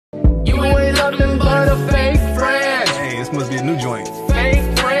his new joint.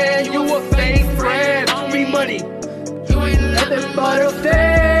 Fake friend, you a fake friend. Owe me money. You ain't nothing but a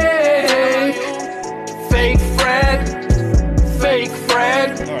fake. Fake friend. Fake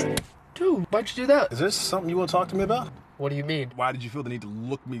friend. All right. Dude, why'd you do that? Is this something you want to talk to me about? What do you mean? Why did you feel the need to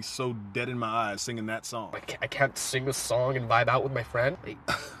look me so dead in my eyes singing that song? I can't sing a song and vibe out with my friend? Like,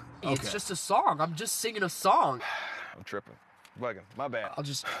 Okay. It's just a song. I'm just singing a song. I'm tripping. Bugging. My bad. I'll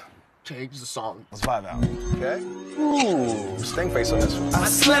just change the song. Let's vibe out. Okay? Ooh, sting face on this one. I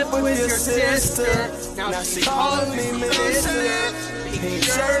slept with your sister. Now she calling me mister. Pink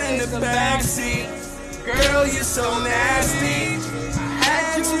shirt in the backseat. Girl, you're so nasty. I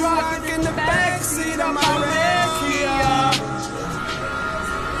had you rocking in the backseat of my red Kia.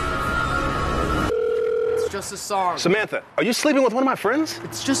 It's just a song. Samantha, are you sleeping with one of my friends?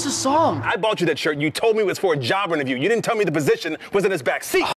 It's just a song. I bought you that shirt. You told me it was for a job interview. You didn't tell me the position was in his back seat.